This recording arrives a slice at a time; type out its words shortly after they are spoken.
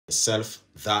itself,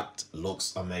 that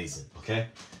looks amazing. Okay,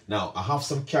 now I have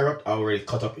some carrot already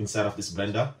cut up inside of this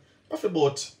blender, roughly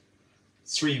about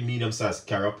 3 medium-sized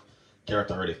carrot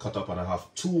already cut up, and I have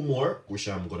 2 more which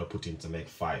I'm gonna put in to make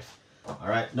 5. All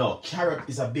right, now carrot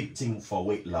is a big thing for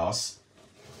weight loss,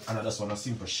 and I just want to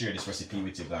simply share this recipe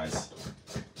with you guys,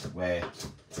 where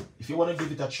if you want to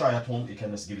give it a try at home, you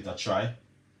can just give it a try,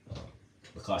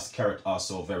 because carrot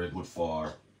also very good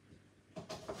for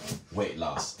weight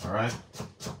loss. All right,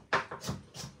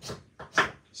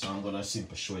 so I'm gonna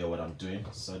simply show you what I'm doing.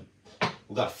 So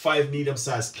we got 5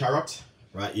 medium-sized carrot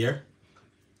right here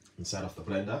inside of the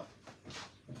blender.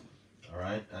 All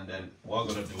right, and then what I'm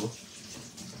gonna do,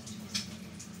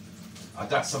 I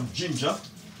got some ginger,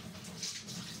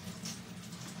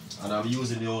 and I'm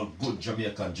using the old good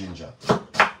Jamaican ginger.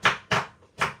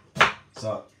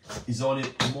 So it's only,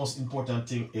 the most important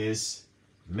thing is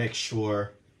make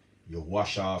sure you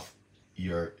wash off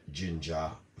your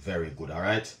ginger very good. All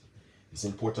right, it's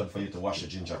important for you to wash your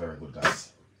ginger very good,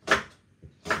 guys.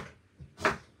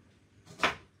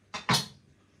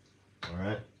 All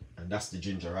right, and that's the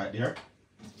ginger right there.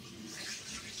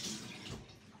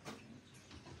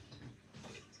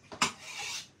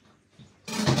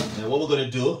 And what we're going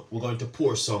to do, we're going to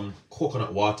pour some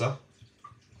coconut water,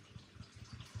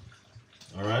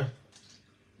 all right,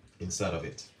 inside of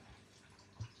it.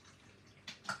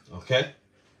 Okay,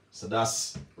 so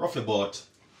that's roughly about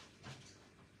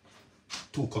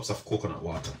 2 cups of coconut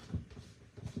water.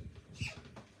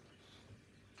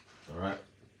 All right,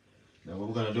 now what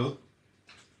we're going to do,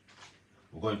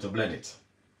 we're going to blend it,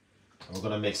 and we're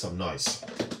going to make some noise.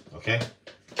 Okay.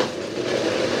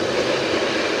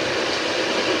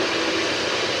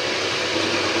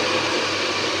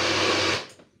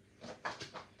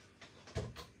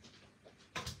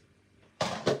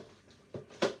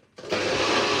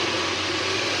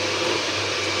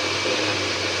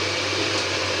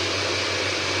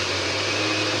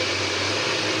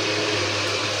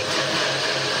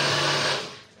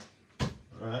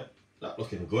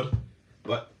 Looking good,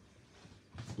 but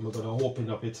I'm gonna open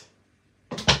up it,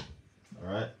 all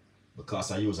right,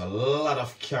 because I use a lot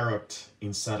of carrot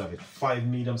inside of it, 5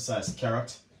 medium-sized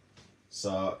carrot,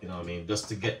 so you know what I mean, just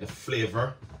to get the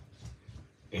flavor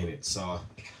in it. So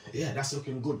yeah, that's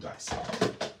looking good, guys.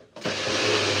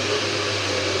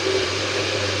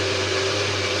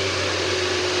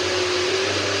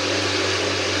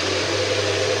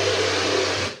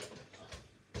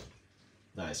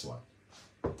 Nice one.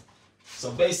 So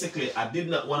basically, I did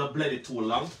not want to blend it too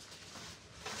long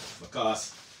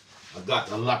because I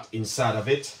got a lot inside of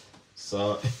it.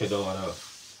 So you don't want to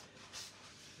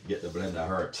get the blender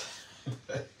hurt.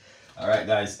 All right,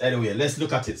 guys. Anyway, let's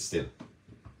look at it still.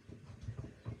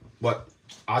 But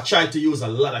I tried to use a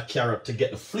lot of carrot to get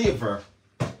the flavor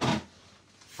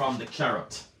from the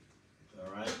carrot. All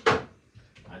right.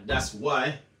 And that's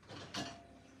why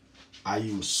I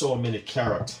use so many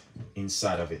carrot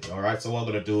inside of it. All right. So what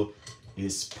I'm going to do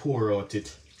is pour out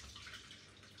it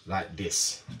like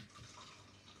this.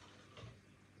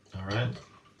 All right,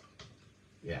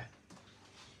 yeah.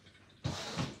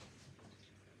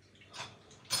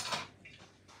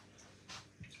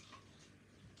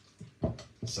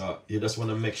 So you just want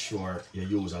to make sure you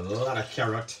use a lot of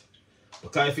carrot,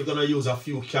 because if you're gonna use a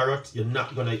few carrot, you're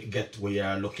not gonna get where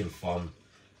you're looking from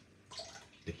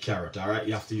the carrot. All right,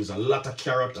 you have to use a lot of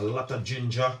carrot, a lot of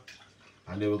ginger,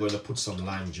 and then we're going to put some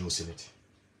lime juice in it.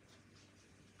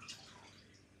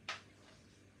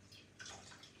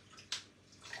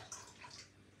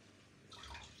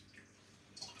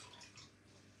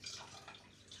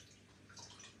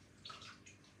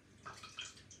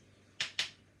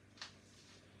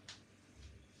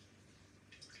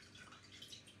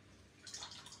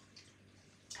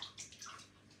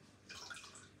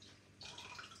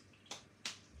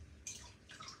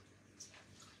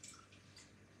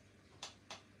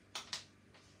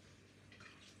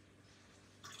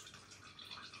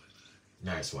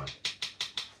 Nice one.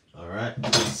 All right,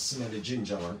 smell the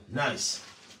ginger one. Nice.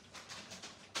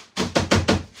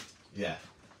 Yeah,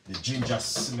 the ginger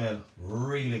smell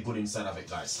really good inside of it,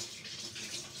 guys.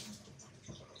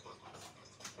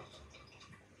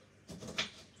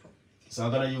 So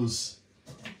I'm gonna use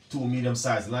 2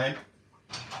 medium-sized lime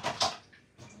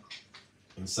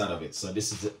inside of it. So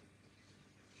this is it.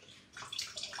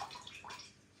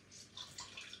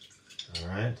 All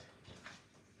right.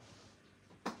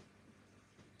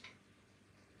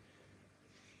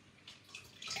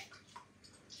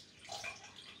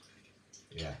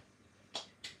 Yeah.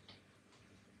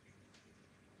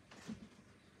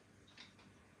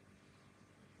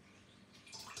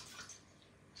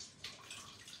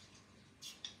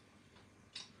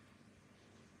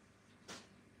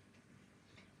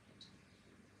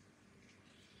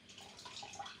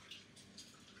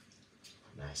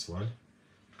 next one.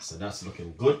 So that's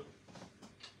looking good.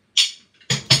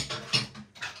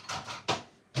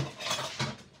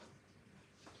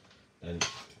 And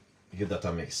give that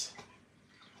a mix.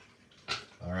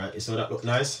 All right, so that look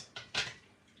nice.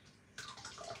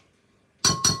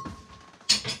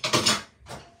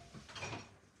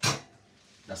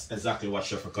 That's exactly what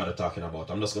Chef Ricardo talking about.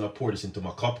 I'm just gonna pour this into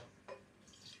my cup.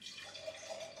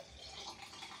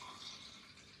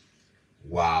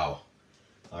 Wow.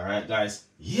 All right, guys.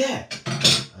 Yeah.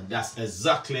 And that's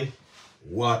exactly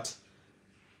what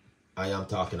I am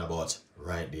talking about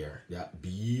right there. That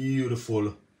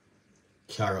beautiful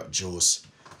carrot juice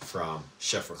from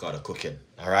Chef Ricardo Cooking.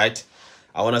 All right.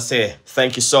 I want to say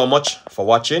thank you so much for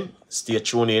watching. Stay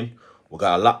tuned in. We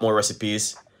got a lot more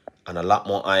recipes and a lot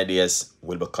more ideas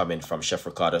will be coming from Chef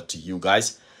Ricardo to you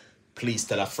guys. Please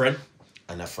tell a friend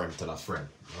and a friend tell a friend.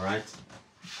 All right.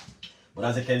 But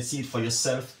as you can see it for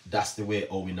yourself, that's the way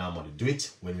how we normally do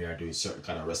it when we are doing certain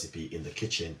kind of recipe in the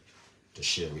kitchen to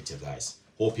share with you guys.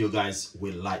 Hope you guys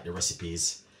will like the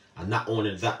recipes. And not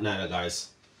only that neither, guys,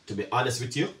 to be honest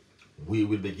with you, we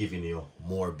will be giving you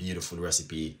more beautiful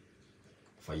recipe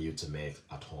for you to make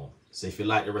at home. So if you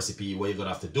like the recipe, what you're going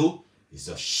to have to do is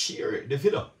just share the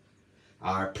video.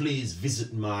 Or please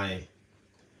visit my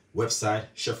website,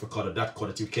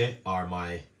 chefricardo.co.uk, or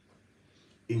my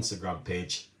Instagram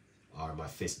page, or my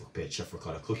Facebook page, Chef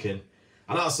Ricardo Cooking.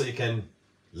 And also you can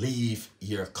leave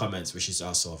your comments, which is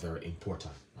also very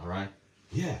important. All right.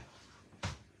 Yeah.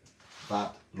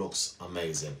 That looks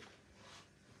amazing.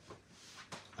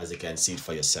 As you can see it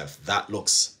for yourself. That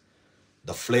looks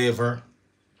the flavor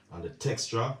and the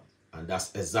texture. And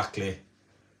that's exactly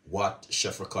what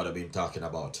Chef Ricardo been talking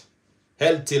about.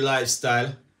 Healthy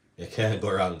lifestyle. You can't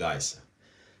go wrong, guys.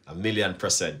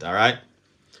 1,000,000%. All right.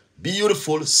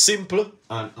 Beautiful, simple,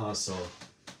 and also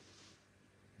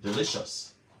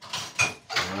delicious.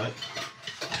 All right.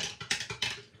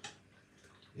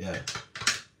 Yeah.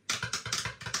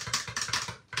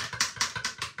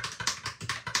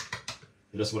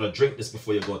 You just want to drink this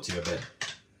before you go to your bed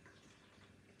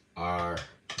or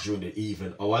during the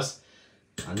evening hours.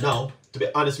 And now, to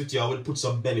be honest with you, I will put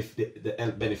some benefit, the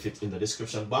health benefit in the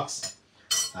description box.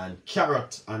 And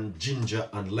carrot and ginger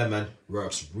and lemon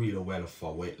works really well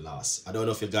for weight loss. I don't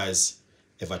know if you guys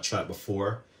ever tried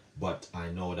before, but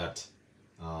I know that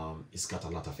it's got a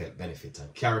lot of health benefit.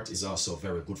 And carrot is also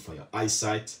very good for your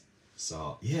eyesight.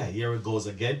 So yeah, here it goes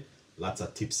again. Lots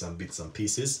of tips and bits and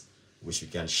pieces which we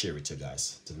can share with you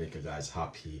guys to make you guys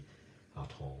happy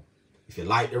at home. If you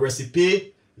like the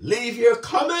recipe, leave your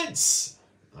comments.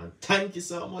 And thank you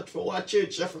so much for watching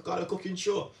Chef Ricardo Cooking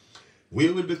Show. We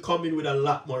will be coming with a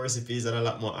lot more recipes and a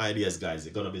lot more ideas, guys.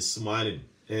 You're going to be smiling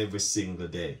every single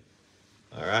day.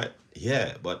 All right?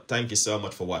 Yeah, but thank you so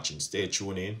much for watching. Stay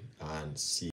tuned in and see